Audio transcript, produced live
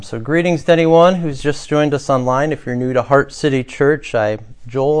So greetings to anyone who's just joined us online. If you're new to Heart City Church, I'm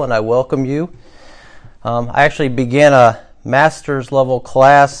Joel and I welcome you. I actually began a master's level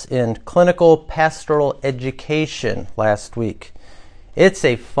class in clinical pastoral education last week. It's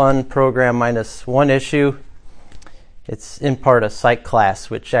a fun program minus one issue. It's in part a psych class,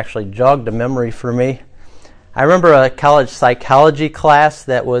 which actually jogged a memory for me. I remember a college psychology class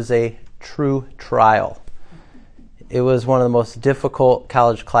that was a true trial. It was one of the most difficult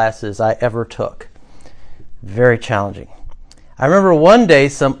college classes I ever took. Very challenging. I remember one day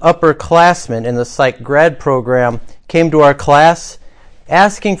some upperclassmen in the psych grad program came to our class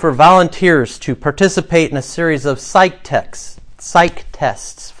asking for volunteers to participate in a series of psych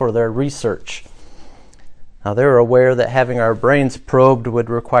tests for their research. Now they were aware that having our brains probed would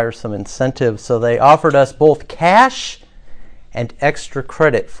require some incentive, so they offered us both cash and extra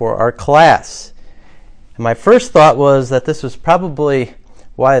credit for our class. And my first thought was that this was probably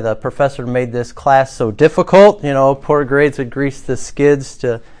why the professor made this class so difficult. You know, poor grades would grease the skids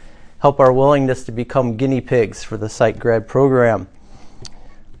to help our willingness to become guinea pigs for the psych grad program.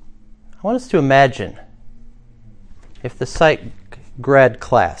 I want us to imagine if the psych grad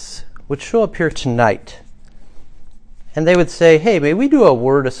class would show up here tonight and they would say, hey, may we do a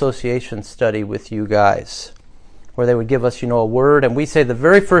word association study with you guys? Where they would give us, a word, and we say the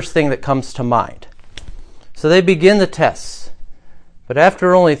very first thing that comes to mind. So they begin the tests. But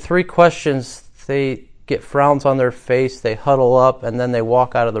after only 3 questions, they get frowns on their face, they huddle up, and then they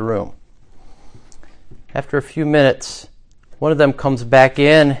walk out of the room. After a few minutes, one of them comes back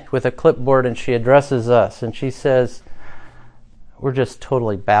in with a clipboard and she addresses us and she says, we're just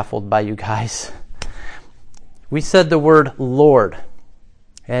totally baffled by you guys. We said the word Lord,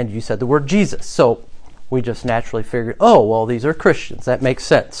 and you said the word Jesus. So we just naturally figured, oh, well, these are Christians. That makes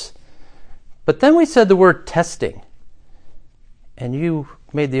sense. But then we said the word testing, and you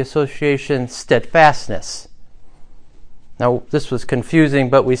made the association steadfastness. Now, this was confusing,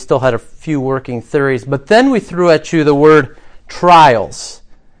 but we still had a few working theories. But then we threw at you the word trials,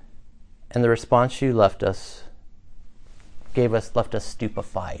 and the response you left us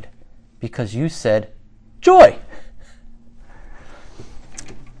stupefied, because you said joy.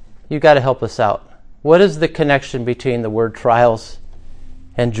 You got to help us out. What is the connection between the word trials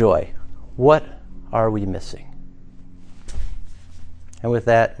and joy? What are we missing? And with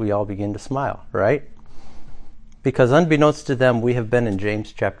that, we all begin to smile, right? Because unbeknownst to them, we have been in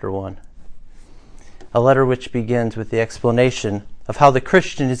James chapter 1, a letter which begins with the explanation of how the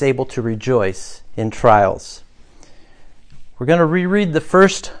Christian is able to rejoice in trials. We're going to reread the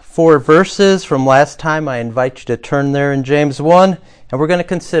first 4 verses from last time. I invite you to turn there in James 1, and we're going to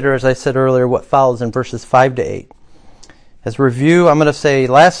consider, as I said earlier, what follows in verses 5 to 8. As a review, I'm going to say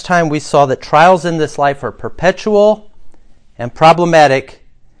last time we saw that trials in this life are perpetual and problematic,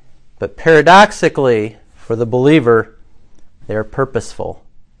 but paradoxically, for the believer, they are purposeful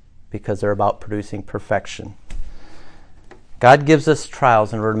because they're about producing perfection. God gives us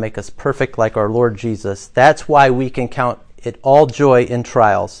trials in order to make us perfect like our Lord Jesus. That's why we can count it all joy in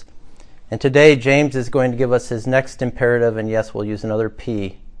trials. And today, James is going to give us his next imperative, and yes, we'll use another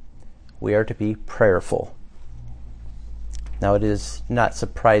P. We are to be prayerful. Now, it is not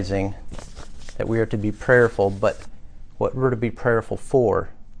surprising that we are to be prayerful, but what we're to be prayerful for,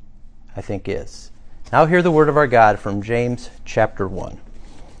 I think, is. Now hear the word of our God from James chapter 1.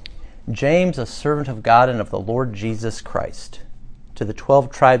 James, a servant of God and of the Lord Jesus Christ, to the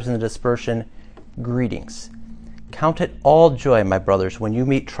 12 tribes in the dispersion, greetings. Count it all joy, my brothers, when you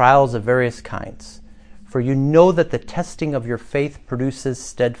meet trials of various kinds, for you know that the testing of your faith produces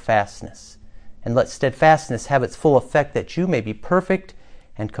steadfastness. And let steadfastness have its full effect, that you may be perfect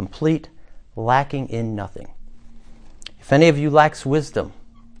and complete, lacking in nothing. If any of you lacks wisdom,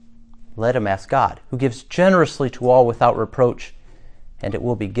 let him ask God, who gives generously to all without reproach, and it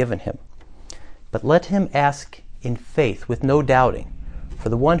will be given him. But let him ask in faith, with no doubting. For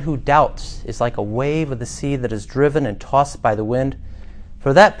the one who doubts is like a wave of the sea that is driven and tossed by the wind.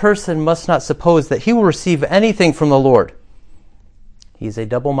 For that person must not suppose that he will receive anything from the Lord. He is a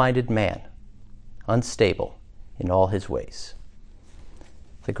double-minded man, unstable in all his ways.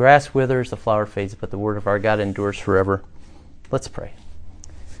 The grass withers, the flower fades, but the word of our God endures forever. Let's pray.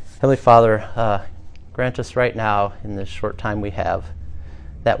 Heavenly Father, grant us right now, in this short time we have,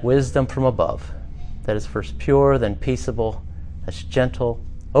 that wisdom from above that is first pure, then peaceable, that's gentle,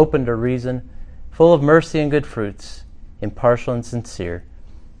 open to reason, full of mercy and good fruits, impartial and sincere,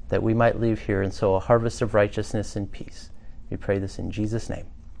 that we might leave here and sow a harvest of righteousness and peace. We pray this in Jesus' name.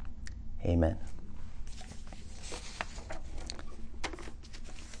 Amen.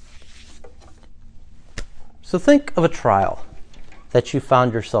 So think of a trial. that you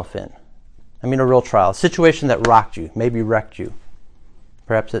found yourself in? I mean, a real trial, a situation that rocked you, maybe wrecked you.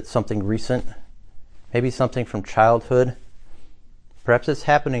 Perhaps it's something recent, maybe something from childhood. Perhaps it's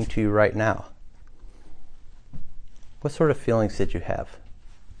happening to you right now. What sort of feelings did you have?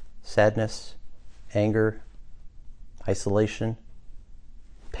 Sadness, anger, isolation,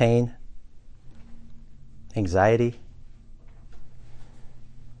 pain, anxiety?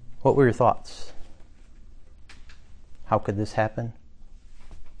 What were your thoughts? How could this happen?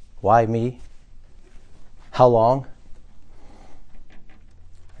 Why me? How long?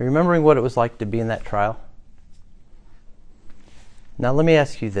 Are you remembering what it was like to be in that trial? Now let me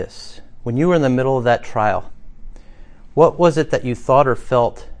ask you this. When you were in the middle of that trial, what was it that you thought or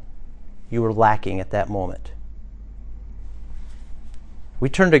felt you were lacking at that moment? We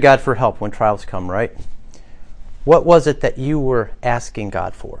turn to God for help when trials come, right? What was it that you were asking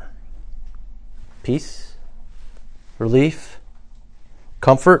God for? Peace? Relief?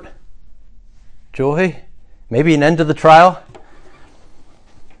 Comfort? Joy? Maybe an end to the trial?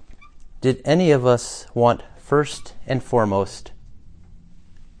 Did any of us want, first and foremost,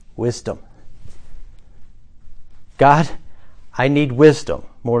 wisdom? God, I need wisdom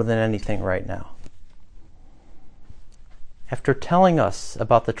more than anything right now. After telling us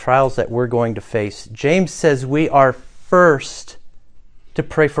about the trials that we're going to face, James says we are first to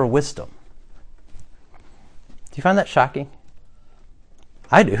pray for wisdom. Do you find that shocking?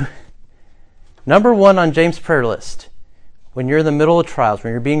 I do. Number one on James' prayer list, when you're in the middle of trials,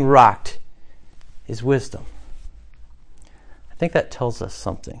 when you're being rocked, is wisdom. I think that tells us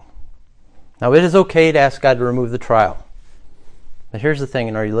something. Now, it is okay to ask God to remove the trial. But here's the thing,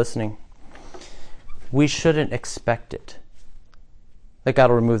 and are you listening? We shouldn't expect it, that God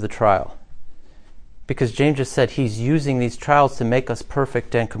will remove the trial. Because James just said he's using these trials to make us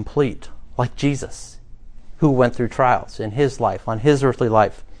perfect and complete, like Jesus, who went through trials in his life, on his earthly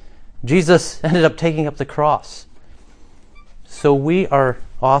life. Jesus ended up taking up the cross. So we are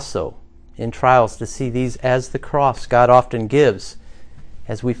also in trials to see these as the cross God often gives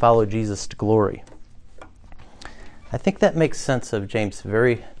as we follow Jesus to glory. I think that makes sense of James'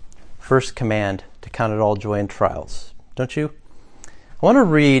 very first command to count it all joy in trials, don't you? I want to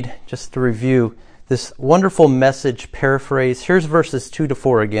read, just to review, this wonderful Message paraphrase. Here's verses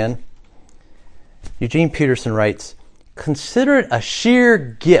 2-4 again. Eugene Peterson writes, "Consider it a sheer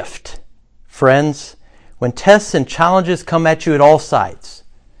gift, friends, when tests and challenges come at you at all sides.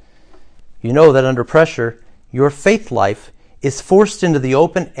 You know that under pressure, your faith life is forced into the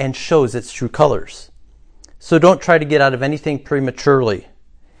open and shows its true colors. So don't try to get out of anything prematurely.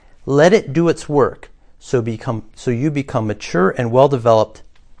 Let it do its work so you become mature and well-developed,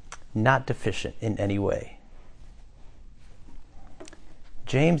 not deficient in any way."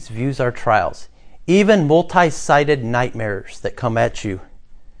 James views our trials, even multi-sided nightmares that come at you,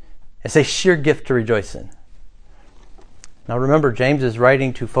 as a sheer gift to rejoice in. Now remember, James is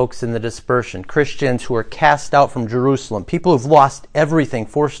writing to folks in the dispersion, Christians who are cast out from Jerusalem, people who've lost everything,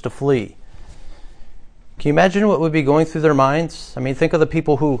 forced to flee. Can you imagine what would be going through their minds? I mean, think of the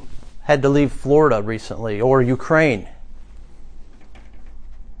people who had to leave Florida recently, or Ukraine.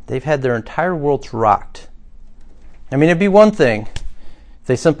 They've had their entire worlds rocked. I mean, it'd be one thing if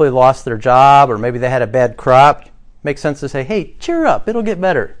they simply lost their job, or maybe they had a bad crop. Makes sense to say, hey, cheer up, it'll get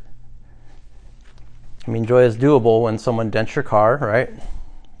better. I mean, joy is doable when someone dents your car, right?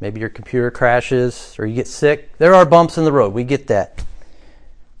 Maybe your computer crashes or you get sick. There are bumps in the road. We get that.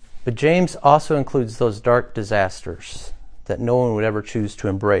 But James also includes those dark disasters that no one would ever choose to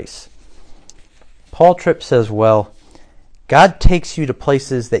embrace. Paul Tripp says, well, God takes you to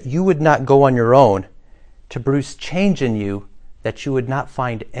places that you would not go on your own to produce change in you that you would not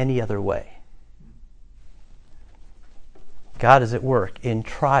find any other way. God is at work in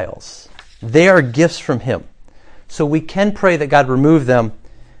trials. They are gifts from him. So we can pray that God remove them,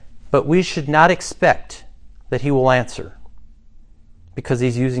 but we should not expect that he will answer, because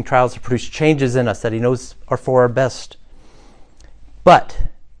he's using trials to produce changes in us that he knows are for our best. But,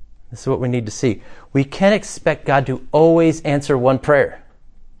 this is what we need to see, we can expect God to always answer one prayer.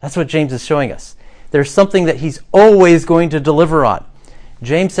 That's what James is showing us. There's something that he's always going to deliver on.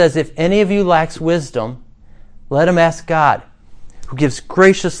 James says, if any of you lacks wisdom, let him ask God, who gives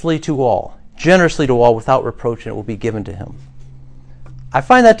graciously to all, generously to all, without reproach, and it will be given to him. I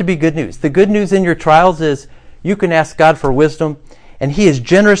find that to be good news. The good news in your trials is you can ask God for wisdom, and he is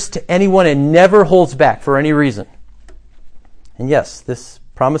generous to anyone and never holds back for any reason. And yes, this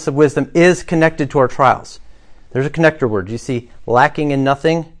promise of wisdom is connected to our trials. There's a connector word. You see, lacking in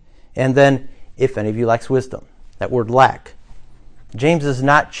nothing, and then, if any of you lacks wisdom. That word lack. James is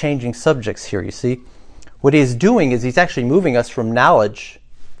not changing subjects here, you see. What he is doing is he's actually moving us from knowledge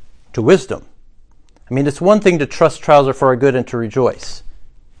to wisdom. I mean, it's one thing to trust trials are for our good and to rejoice,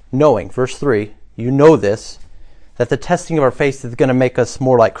 knowing, verse 3, you know this, that the testing of our faith is going to make us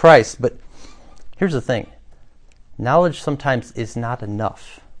more like Christ. But here's the thing. Knowledge sometimes is not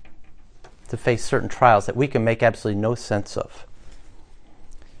enough to face certain trials that we can make absolutely no sense of.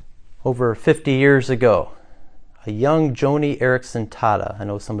 Over 50 years ago, a young Joni Eareckson Tada, I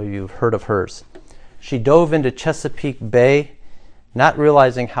know some of you have heard of hers, she dove into Chesapeake Bay, not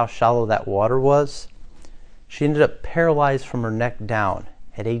realizing how shallow that water was. She ended up paralyzed from her neck down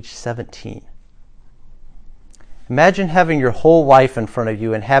at age 17. Imagine having your whole life in front of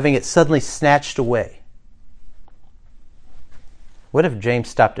you and having it suddenly snatched away. What if James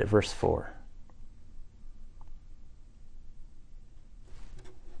stopped at verse 4?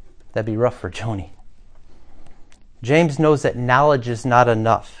 That'd be rough for Joni. James knows that knowledge is not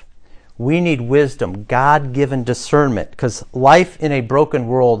enough. We need wisdom, God-given discernment, because life in a broken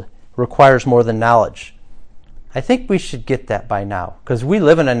world requires more than knowledge. I think we should get that by now, because we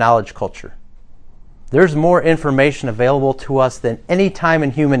live in a knowledge culture. There's more information available to us than any time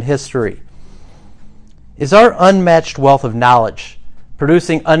in human history. Is our unmatched wealth of knowledge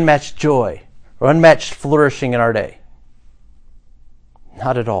producing unmatched joy or unmatched flourishing in our day?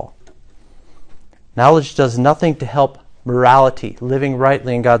 Not at all. Knowledge does nothing to help morality, living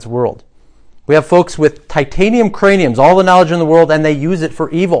rightly in God's world. We have folks with titanium craniums, all the knowledge in the world, and they use it for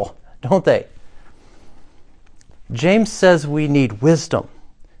evil, don't they? James says we need wisdom,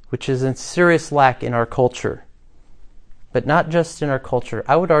 which is in serious lack in our culture. But not just in our culture,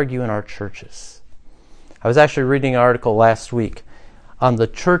 I would argue in our churches. I was actually reading an article last week on the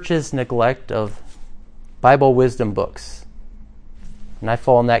church's neglect of Bible wisdom books. And I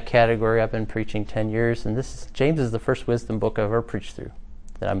fall in that category. I've been preaching 10 years, and James is the first wisdom book I've ever preached through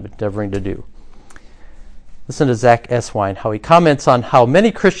that I'm endeavoring to do. Listen to Zach Eswine, how he comments on how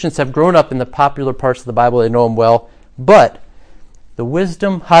many Christians have grown up in the popular parts of the Bible, they know them well, but the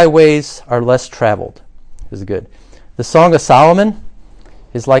wisdom highways are less traveled. This is good. The Song of Solomon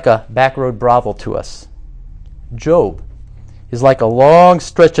is like a backroad brothel to us. Job is like a long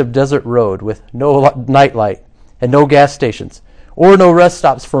stretch of desert road with no nightlight and no gas stations or no rest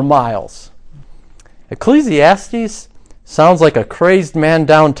stops for miles. Ecclesiastes sounds like a crazed man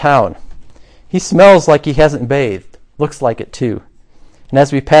downtown. He smells like he hasn't bathed. Looks like it too. And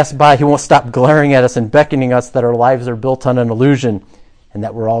as we pass by, he won't stop glaring at us and beckoning us that our lives are built on an illusion and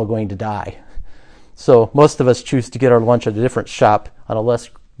that we're all going to die. So most of us choose to get our lunch at a different shop on a less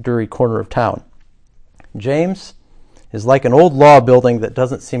dreary corner of town. James is like an old law building that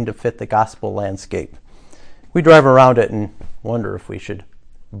doesn't seem to fit the gospel landscape. We drive around it and wonder if we should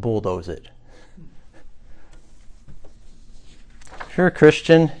bulldoze it. If you're a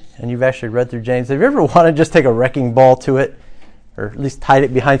Christian and you've actually read through James, have you ever wanted to just take a wrecking ball to it? Or at least hide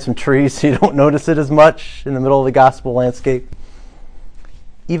it behind some trees so you don't notice it as much in the middle of the gospel landscape?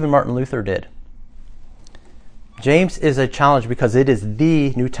 Even Martin Luther did. James is a challenge because it is the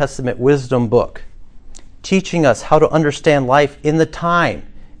New Testament wisdom book, teaching us how to understand life in the time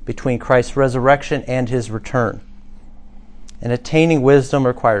between Christ's resurrection and his return. And attaining wisdom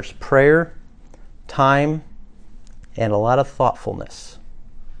requires prayer, time, and a lot of thoughtfulness.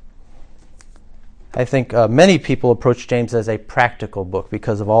 I think many people approach James as a practical book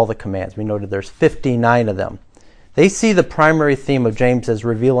because of all the commands. We noted there's 59 of them. They see the primary theme of James as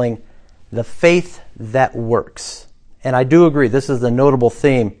revealing the faith that works. And I do agree, this is the notable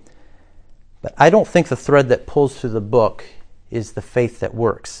theme. But I don't think the thread that pulls through the book is the faith that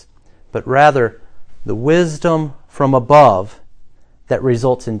works, but rather the wisdom from above that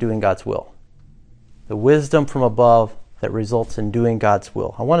results in doing God's will. The wisdom from above that results in doing God's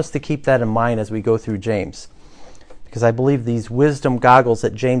will. I want us to keep that in mind as we go through James, because I believe these wisdom goggles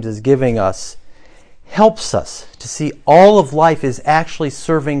that James is giving us helps us to see all of life is actually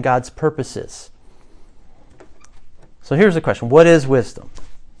serving God's purposes. So here's the question. What is wisdom?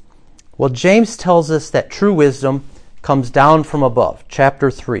 Well, James tells us that true wisdom comes down from above, chapter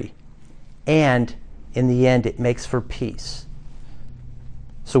 3, and in the end it makes for peace.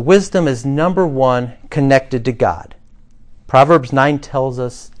 So wisdom is number one, connected to God. Proverbs 9 tells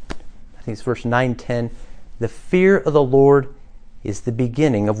us, I think it's verse 9-10, the fear of the Lord is the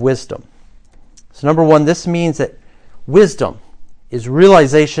beginning of wisdom. So number one, this means that wisdom is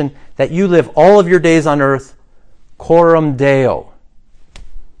realization that you live all of your days on earth coram Deo.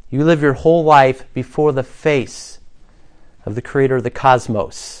 You live your whole life before the face of the creator of the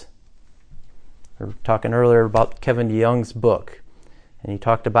cosmos. We were talking earlier about Kevin DeYoung's book, and he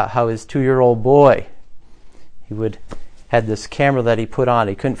talked about how his 2-year-old boy, he would had this camera that he put on.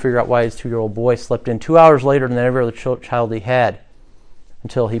 He couldn't figure out why his 2-year-old boy slept in 2 hours later than every other child he had,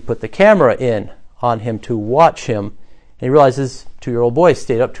 until he put the camera in on him to watch him. And he realized his 2-year-old boy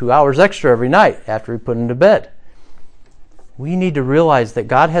stayed up 2 hours extra every night after he put him to bed. We need to realize that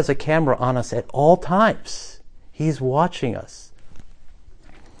God has a camera on us at all times. He's watching us.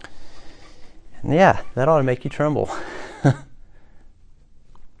 And yeah, that ought to make you tremble.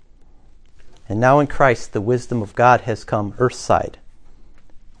 And now in Christ, the wisdom of God has come earthside.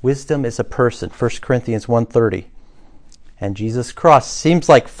 Wisdom is a person, 1 Corinthians 1:30. And Jesus' cross seems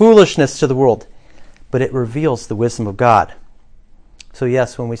like foolishness to the world, but it reveals the wisdom of God. So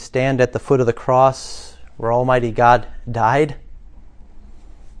yes, when we stand at the foot of the cross where Almighty God died,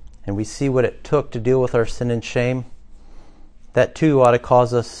 and we see what it took to deal with our sin and shame, that too ought to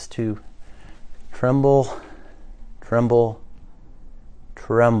cause us to tremble, tremble,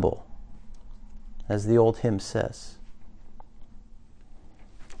 tremble, as the old hymn says.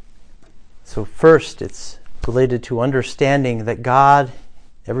 So first, it's related to understanding that God,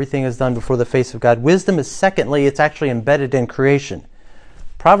 everything is done before the face of God. Wisdom is secondly, it's actually embedded in creation.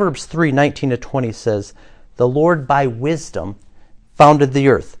 Proverbs 3:19-20 says, "The Lord by wisdom founded the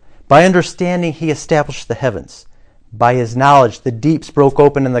earth. By understanding he established the heavens. By his knowledge the deeps broke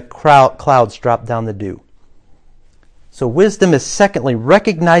open and the clouds dropped down the dew." So wisdom is secondly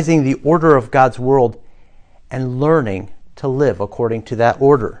recognizing the order of God's world and learning to live according to that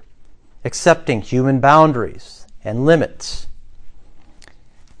order, accepting human boundaries and limits.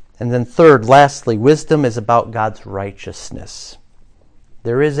 And then third, lastly, wisdom is about God's righteousness.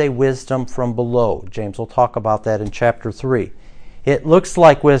 There is a wisdom from below. James will talk about that in chapter 3. It looks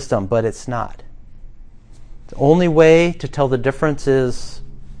like wisdom, but it's not. The only way to tell the difference is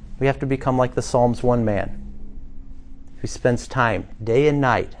we have to become like the Psalms 1 man who spends time day and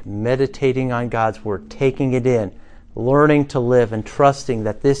night meditating on God's word, taking it in, learning to live and trusting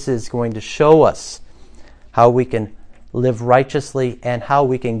that this is going to show us how we can live righteously and how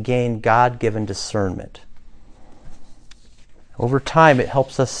we can gain God-given discernment. Over time, it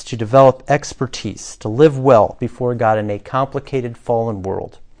helps us to develop expertise, to live well before God in a complicated, fallen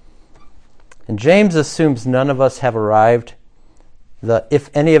world. And James assumes none of us have arrived. If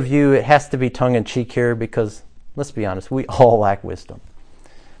any of you, it has to be tongue-in-cheek here because, let's be honest, we all lack wisdom.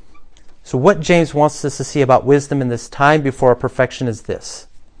 So what James wants us to see about wisdom in this time before our perfection is this.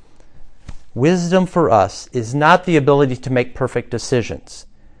 Wisdom for us is not the ability to make perfect decisions,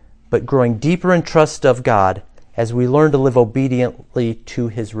 but growing deeper in trust of God as we learn to live obediently to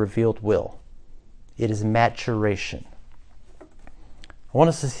his revealed will. It is maturation. I want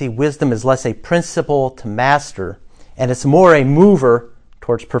us to see wisdom as less a principle to master, and it's more a mover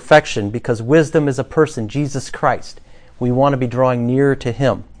towards perfection, because wisdom is a person, Jesus Christ. We want to be drawing nearer to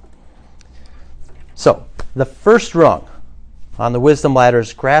him. So, the first rung on the wisdom ladder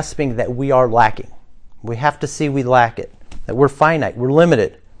is grasping that we are lacking. We have to see we lack it, that we're finite, we're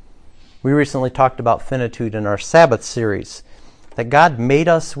limited. We recently talked about finitude in our Sabbath series, that God made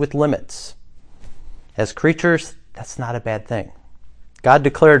us with limits. As creatures, that's not a bad thing. God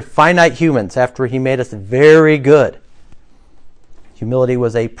declared finite humans after he made us very good. Humility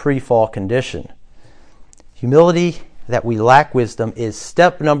was a pre-fall condition. Humility, that we lack wisdom, is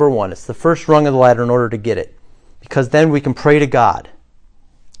step number 1. It's the first rung of the ladder in order to get it, because then we can pray to God.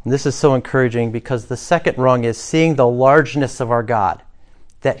 And this is so encouraging because the second rung is seeing the largeness of our God,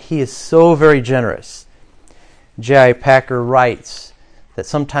 that he is so very generous. J.I. Packer writes that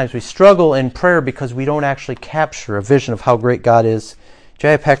sometimes we struggle in prayer because we don't actually capture a vision of how great God is.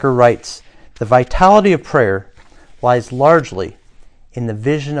 J.I. Packer writes, "The vitality of prayer lies largely in the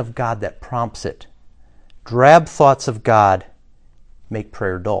vision of God that prompts it. Drab thoughts of God make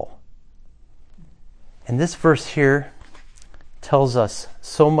prayer dull." And this verse here tells us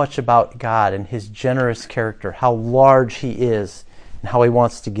so much about God and his generous character, how large he is, and how he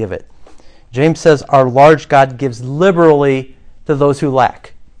wants to give it. James says our large God gives liberally to those who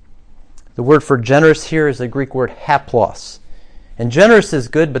lack. The word for generous here is the Greek word haplos. And generous is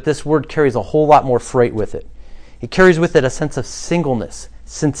good, but this word carries a whole lot more freight with it. It carries with it a sense of singleness,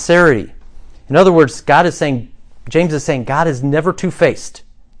 sincerity. In other words, James is saying God is never two-faced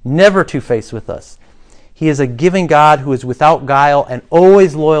with us. He is a giving God who is without guile and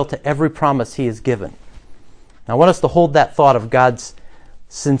always loyal to every promise he has given. Now, I want us to hold that thought of God's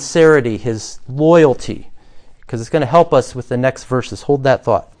sincerity, his loyalty, because it's going to help us with the next verses. Hold that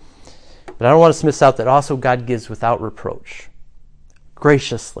thought. But I don't want us to miss out that also God gives without reproach,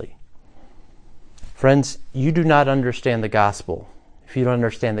 graciously. Friends, you do not understand the gospel if you don't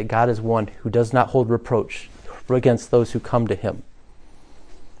understand that God is one who does not hold reproach against those who come to him.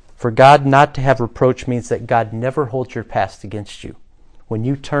 For God not to have reproach means that God never holds your past against you when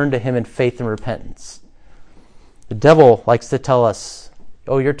you turn to Him in faith and repentance. The devil likes to tell us,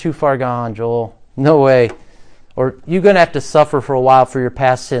 oh, you're too far gone, Joel. No way. Or you're going to have to suffer for a while for your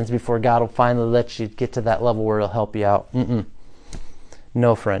past sins before God will finally let you get to that level where He'll help you out.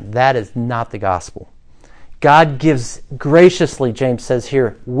 No, friend, that is not the gospel. God gives graciously, James says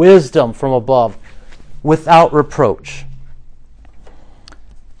here, wisdom from above without reproach.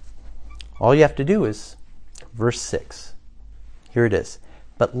 All you have to do is, verse 6. Here it is.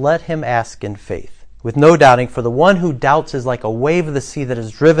 But let him ask in faith, with no doubting, for the one who doubts is like a wave of the sea that is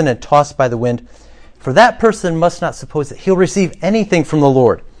driven and tossed by the wind. For that person must not suppose that he'll receive anything from the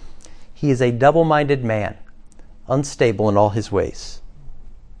Lord. He is a double-minded man, unstable in all his ways.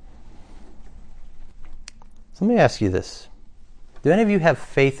 So let me ask you this. Do any of you have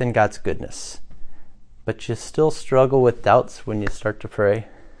faith in God's goodness, but you still struggle with doubts when you start to pray?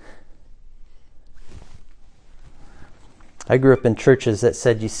 I grew up in churches that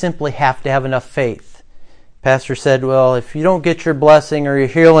said you simply have to have enough faith. Pastor said, well, if you don't get your blessing or your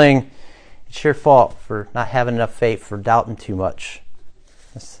healing, it's your fault for not having enough faith, for doubting too much.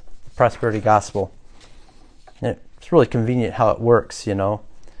 That's the prosperity gospel. And it's really convenient how it works, you know.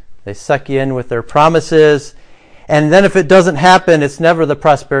 They suck you in with their promises, and then if it doesn't happen, it's never the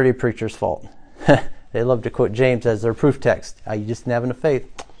prosperity preacher's fault. They love to quote James as their proof text. You just didn't have enough faith.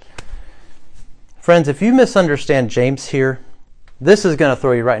 Friends, if you misunderstand James here, this is going to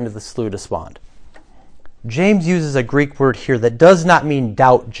throw you right into the slough despond. James uses a Greek word here that does not mean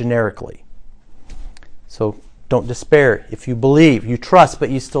doubt generically. So don't despair. If you believe, you trust, but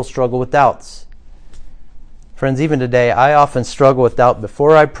you still struggle with doubts. Friends, even today, I often struggle with doubt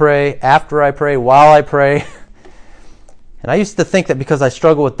before I pray, after I pray, while I pray. And I used to think that because I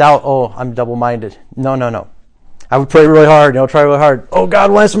struggle with doubt, oh, I'm double-minded. No. I would pray really hard, try really hard. Oh,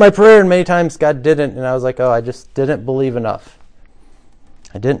 God will answer my prayer. And many times God didn't. And I was like, oh, I just didn't believe enough.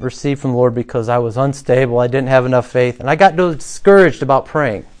 I didn't receive from the Lord because I was unstable. I didn't have enough faith. And I got discouraged about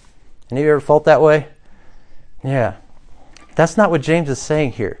praying. Any of you ever felt that way? Yeah. That's not what James is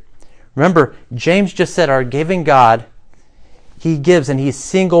saying here. Remember, James just said our giving God, He gives and He's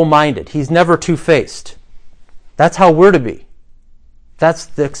single-minded. He's never two-faced. That's how we're to be. That's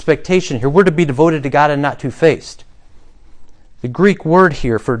the expectation here. We're to be devoted to God and not two-faced. The Greek word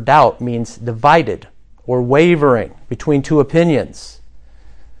here for doubt means divided or wavering between two opinions.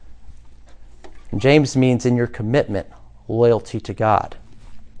 And James means in your commitment, loyalty to God.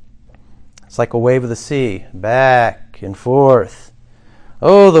 It's like a wave of the sea, back and forth.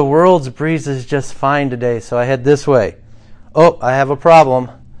 Oh, the world's breeze is just fine today, so I head this way. Oh, I have a problem.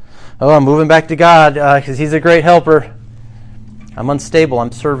 Oh, I'm moving back to God because He's a great helper. I'm unstable.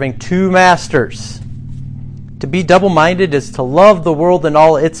 I'm serving two masters. To be double-minded is to love the world and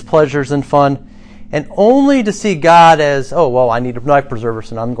all its pleasures and fun, and only to see God as, oh, well, I need a life preserver,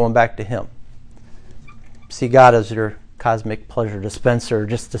 so now I'm going back to Him. See God as your cosmic pleasure dispenser,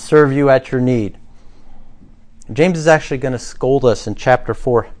 just to serve you at your need. James is actually going to scold us in chapter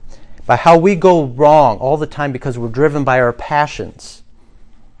 4 by how we go wrong all the time because we're driven by our passions.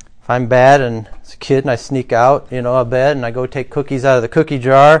 If I'm bad and as a kid and I sneak out, of bed and I go take cookies out of the cookie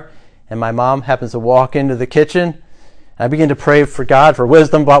jar and my mom happens to walk into the kitchen and I begin to pray for God for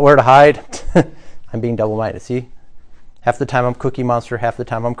wisdom about where to hide, I'm being double-minded. See? Half the time I'm Cookie Monster, half the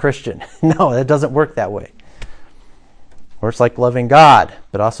time I'm Christian. No, it doesn't work that way. Or it's like loving God,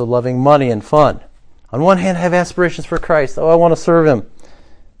 but also loving money and fun. On one hand, I have aspirations for Christ. Oh, I want to serve Him.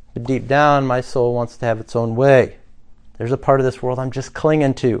 But deep down, my soul wants to have its own way. There's a part of this world I'm just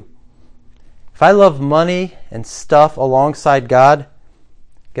clinging to. If I love money and stuff alongside God,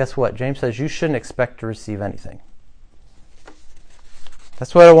 guess what? James says you shouldn't expect to receive anything.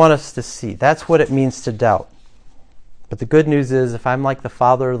 That's what I want us to see. That's what it means to doubt. But the good news is, if I'm like the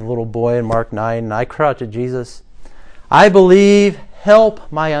father of the little boy in Mark 9, and I cry out to Jesus, I believe,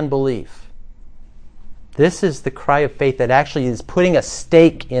 help my unbelief. This is the cry of faith that actually is putting a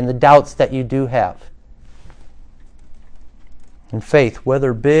stake in the doubts that you do have. And faith,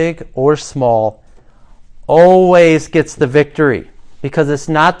 whether big or small, always gets the victory. Because it's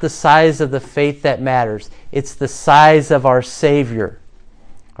not the size of the faith that matters. It's the size of our Savior,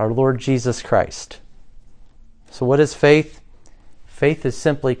 our Lord Jesus Christ. So what is faith? Faith is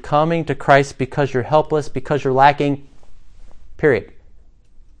simply coming to Christ because you're helpless, because you're lacking, period.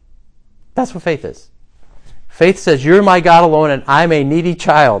 That's what faith is. Faith says, you're my God alone and I'm a needy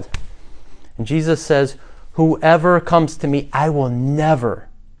child. And Jesus says, whoever comes to me, I will never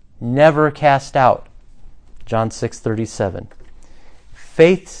cast out. John 6:37.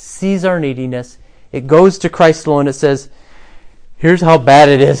 Faith sees our neediness. It goes to Christ alone. It says, Here's how bad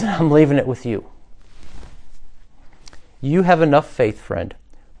it is, and I'm leaving it with you. You have enough faith, friend,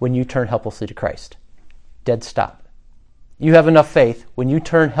 when you turn helplessly to Christ. Dead stop. You have enough faith when you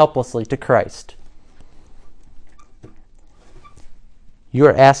turn helplessly to Christ. You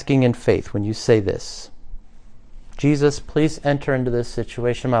are asking in faith when you say this: Jesus, please enter into this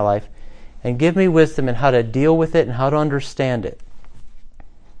situation in my life and give me wisdom in how to deal with it and how to understand it.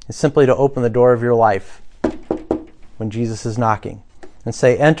 It's simply to open the door of your life when Jesus is knocking and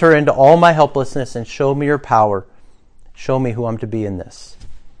say, enter into all my helplessness and show me your power. Show me who I'm to be in this.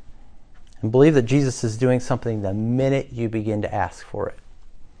 And believe that Jesus is doing something the minute you begin to ask for it,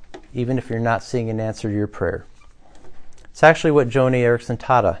 even if you're not seeing an answer to your prayer. It's actually what Joni Eareckson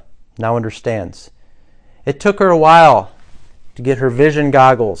Tada now understands. It took her a while to get her vision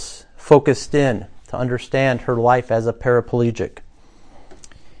goggles focused in to understand her life as a paraplegic.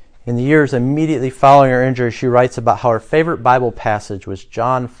 In the years immediately following her injury, she writes about how her favorite Bible passage was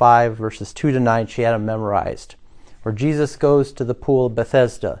John 5, verses 2 to 9. She had them memorized, where Jesus goes to the pool of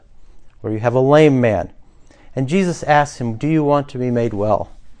Bethesda, where you have a lame man. And Jesus asks him, do you want to be made well?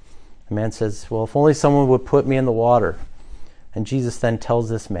 The man says, well, if only someone would put me in the water. And Jesus then tells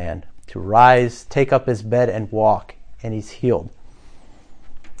this man to rise, take up his bed, and walk, and he's healed.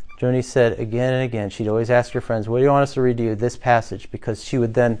 Joni said again and again, she'd always ask her friends, what do you want us to read to you? This passage, because she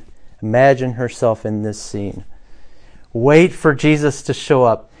would then imagine herself in this scene. Wait for Jesus to show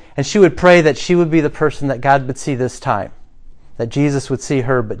up. And she would pray that she would be the person that God would see this time, that Jesus would see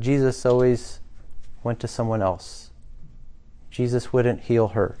her, but Jesus always went to someone else. Jesus wouldn't heal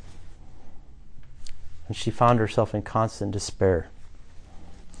her. And she found herself in constant despair.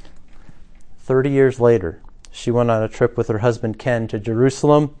 30 years later, she went on a trip with her husband Ken to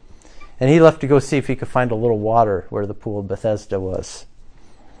Jerusalem, and he left to go see if he could find a little water where the pool of Bethesda was.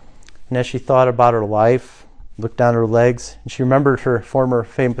 And as she thought about her life, looked down her legs, and she remembered her former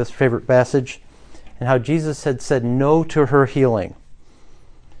famous favorite passage and how Jesus had said no to her healing.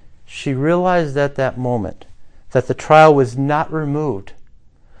 She realized at that moment that the trial was not removed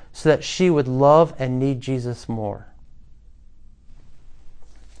so that she would love and need Jesus more.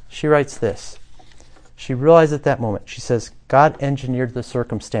 She writes this. She realized at that moment, she says, God engineered the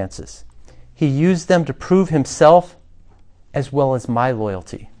circumstances. He used them to prove himself as well as my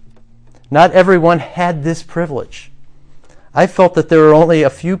loyalty. Not everyone had this privilege. I felt that there were only a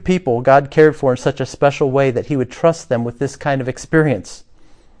few people God cared for in such a special way that he would trust them with this kind of experience.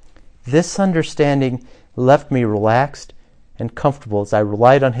 This understanding left me relaxed and comfortable as I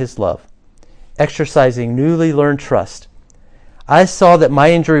relied on his love, exercising newly learned trust. I saw that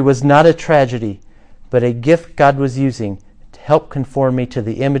my injury was not a tragedy, but a gift God was using to help conform me to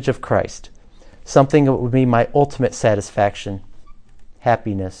the image of Christ, something that would be my ultimate satisfaction,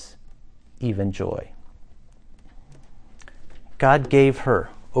 happiness, even joy. God gave her,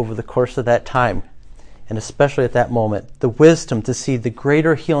 over the course of that time, and especially at that moment, the wisdom to see the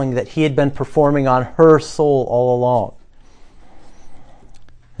greater healing that he had been performing on her soul all along.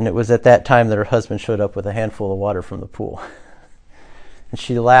 And it was at that time that her husband showed up with a handful of water from the pool. And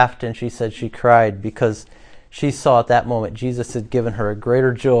she laughed and she said she cried because she saw at that moment Jesus had given her a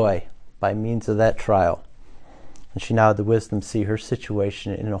greater joy by means of that trial. And she now had the wisdom to see her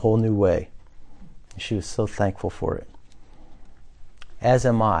situation in a whole new way. And she was so thankful for it. As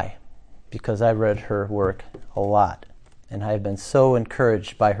am I, because I read her work a lot. And I have been so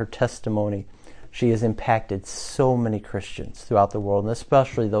encouraged by her testimony. She has impacted so many Christians throughout the world, and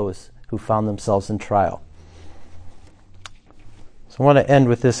especially those who found themselves in trial. So I want to end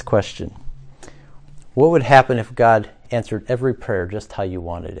with this question. What would happen if God answered every prayer just how you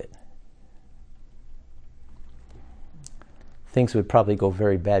wanted it? Things would probably go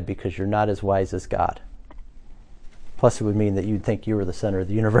very bad because you're not as wise as God. Plus, it would mean that you'd think you were the center of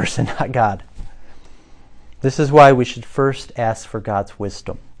the universe and not God. This is why we should first ask for God's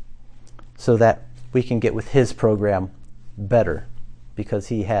wisdom, so that we can get with his program better, because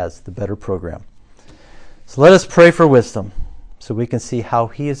he has the better program. So let us pray for wisdom, so we can see how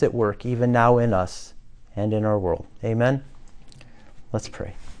he is at work even now in us and in our world. Amen? Let's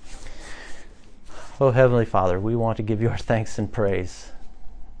pray. Oh, Heavenly Father, we want to give you our thanks and praise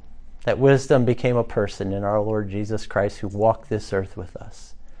that wisdom became a person in our Lord Jesus Christ who walked this earth with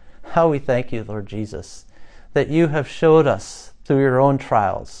us. How we thank you, Lord Jesus, that you have showed us through your own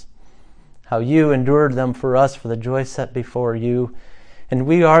trials how you endured them for us for the joy set before you. And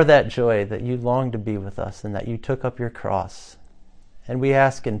we are that joy that you long to be with us and that you took up your cross. And we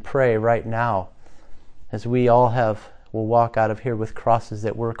ask and pray right now, as we all will walk out of here with crosses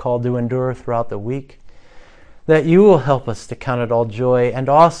that we're called to endure throughout the week, that you will help us to count it all joy, and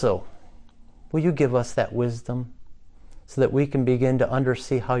also will you give us that wisdom so that we can begin to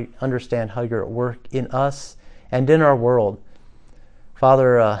understand how you're at work in us and in our world.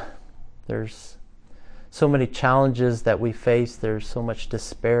 Father, there's so many challenges that we face. There's so much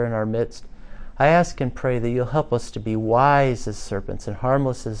despair in our midst. I ask and pray that you'll help us to be wise as serpents and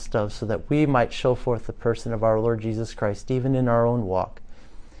harmless as doves, so that we might show forth the person of our Lord Jesus Christ, even in our own walk.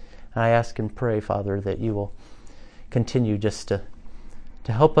 And I ask and pray, Father, that you will continue just to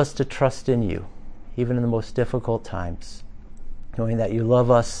help us to trust in you, even in the most difficult times, knowing that you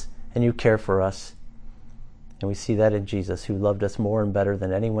love us and you care for us. And we see that in Jesus, who loved us more and better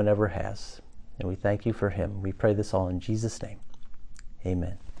than anyone ever has. And we thank you for him. We pray this all in Jesus' name.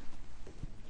 Amen.